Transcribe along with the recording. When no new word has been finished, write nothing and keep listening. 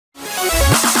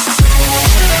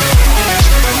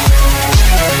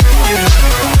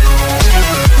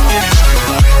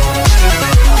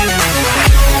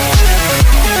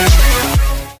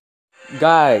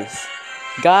Guys,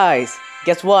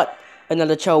 guess what?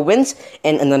 Another child wins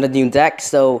and another new deck.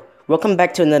 So welcome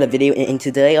back to another video, and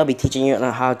today I'll be teaching you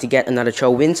on how to get another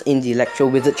child wins in the Electro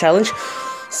Wizard Challenge.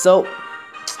 So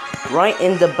right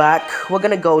in the back, we're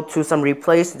gonna go to some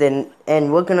replays,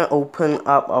 and we're gonna open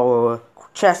up our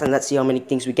chest and let's see how many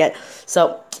things we get.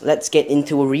 So let's get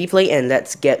into a replay and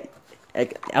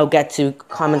I'll get to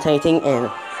commentating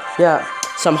and yeah,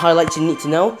 some highlights you need to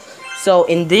know. So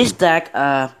in this deck,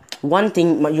 one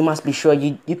thing you must be sure,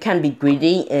 you can't be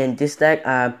greedy in this deck.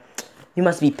 You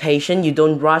must be patient. You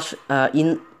don't rush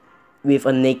in with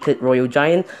a naked Royal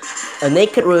Giant. A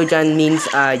naked Royal Giant means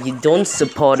you don't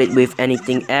support it with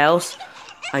anything else.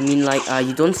 I mean, like,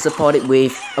 you don't support it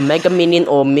with a Mega Minion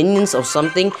or minions or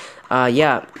something.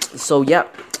 Yeah, so yeah,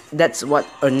 that's what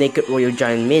a naked Royal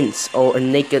Giant means, or a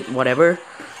naked whatever.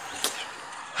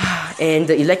 And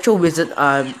the Electro Wizard,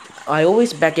 I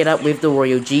always back it up with the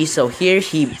Royal G. So here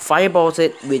he fireballs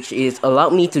it, which is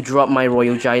allowed me to drop my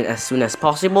Royal Giant as soon as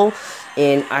possible.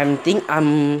 And I think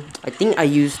I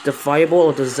used the fireball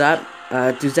or the zap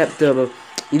to zap the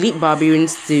elite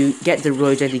barbarians to get the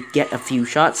Royal Giant to get a few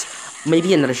shots,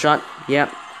 maybe another shot. Yeah.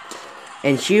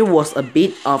 And here was a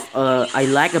bit of I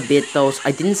lag a bit though.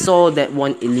 I didn't saw that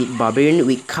one elite barbarian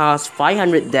which caused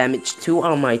 500 damage to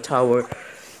on my tower.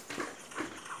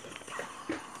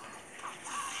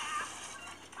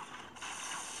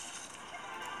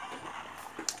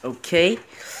 Okay,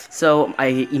 so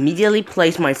I immediately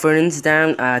placed my furnace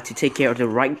down to take care of the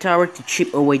right tower to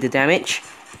chip away the damage.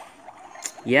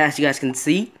 Yeah, as you guys can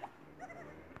see.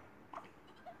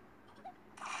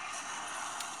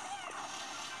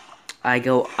 I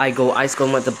go Ice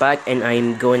Golem at the back, and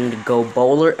I'm going to go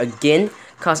Bowler again,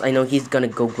 cause I know he's gonna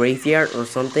go Graveyard or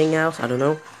something else. I don't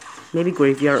know, maybe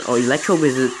Graveyard or Electro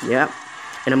Wizard. Yeah,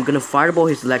 and I'm gonna Fireball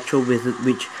his Electro Wizard,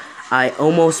 which I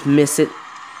almost miss it.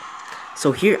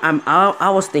 So here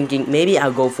I was thinking maybe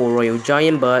I'll go for Royal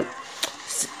Giant, but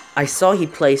I saw he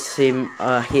placed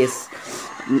his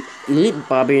elite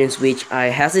barbarians, which I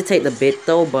hesitate a bit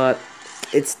though, but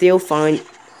it's still fine.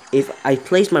 If I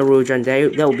place my Royal Giant there,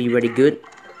 that would be really good.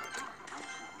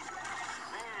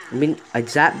 I mean, I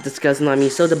zap Disgusting on me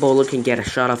so the bowler can get a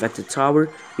shot off at the tower,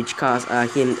 which caused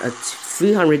him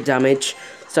 300 damage.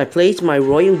 So I placed my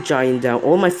Royal Giant down,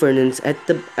 all my furnace at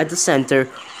the center,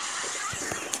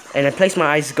 and I placed my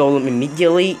Ice Golem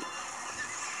immediately.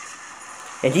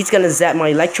 And he's gonna zap my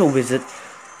Electro Wizard,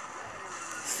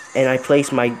 and I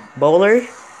place my bowler.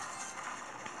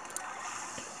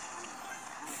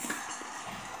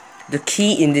 The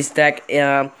key in this deck,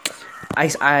 I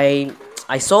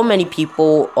saw many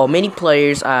people or many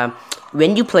players,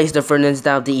 when you place the furnace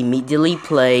down, they immediately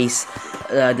place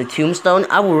the tombstone.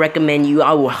 I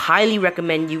will highly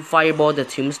recommend you fireball the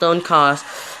tombstone, cause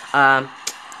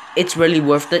it's really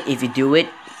worth it if you do it.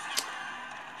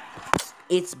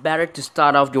 It's better to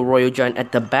start off your Royal Giant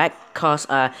at the back, cause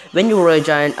when your Royal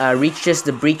Giant reaches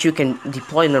the breach, you can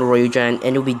deploy another Royal Giant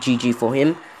and it'll be GG for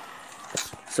him.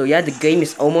 So yeah, the game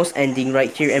is almost ending right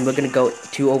here, and we're gonna go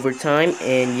to overtime,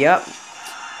 and yeah.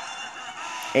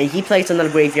 And he plays another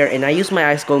Graveyard, and I use my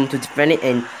Ice Golem to defend it,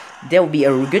 and there will be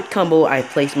a good combo. I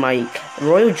place my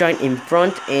Royal Giant in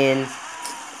front, and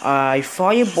I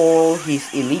fireball his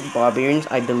elite barbarians,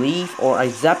 I believe, or I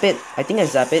zap it. I think I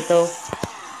zap it though.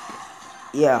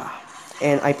 Yeah,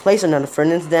 and I place another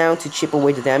furnace down to chip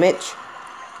away the damage.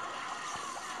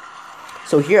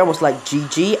 So here I was like,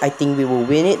 GG, I think we will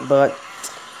win it, but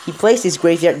he placed his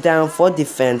Graveyard down for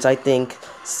defense, I think.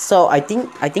 So I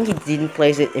think he didn't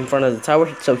place it in front of the tower.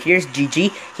 So here's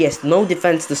GG. He has no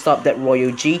defense to stop that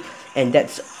Royal G, and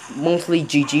that's mostly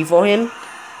GG for him.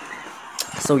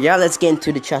 So yeah, let's get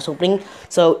into the chest opening.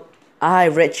 So I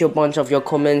read a bunch of your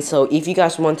comments. So if you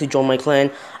guys want to join my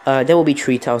clan, there will be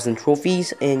 3,000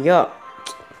 trophies. And yeah,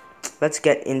 let's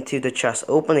get into the chest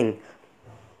opening.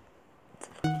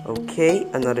 Okay,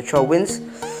 another child wins.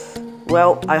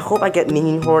 Well, I hope I get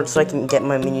minion horde so I can get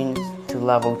my minions to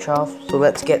level 12. So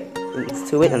let's get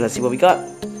into it and let's see what we got.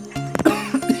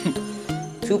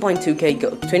 2.2k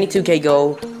gold, 22k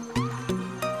gold,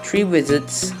 3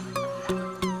 wizards,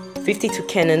 52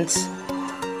 cannons,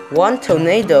 1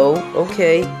 tornado,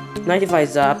 okay, 95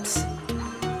 zaps,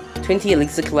 20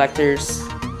 elixir collectors,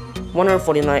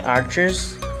 149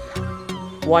 archers,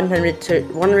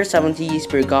 170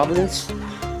 spirit goblins,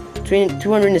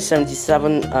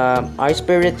 277 ice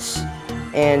spirits,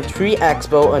 and 3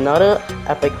 expo, another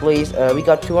epic place. We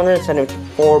got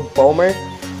 274 bomber,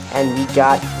 and we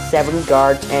got 7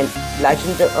 guards and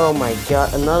legendary. Oh my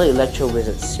god, another Electro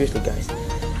Wizard, seriously guys.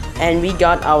 And we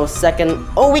got our second,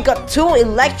 oh, we got 2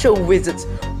 Electro Wizards.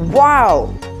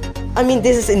 Wow, I mean,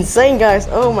 this is insane, guys.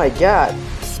 Oh my god.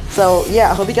 So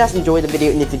yeah, I hope you guys enjoyed the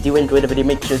video, and if you do enjoy the video,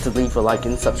 make sure to leave a like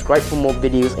and subscribe for more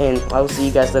videos, and I will see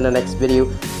you guys in the next video.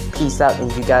 Peace out,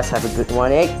 and you guys have a good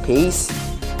one, Peace.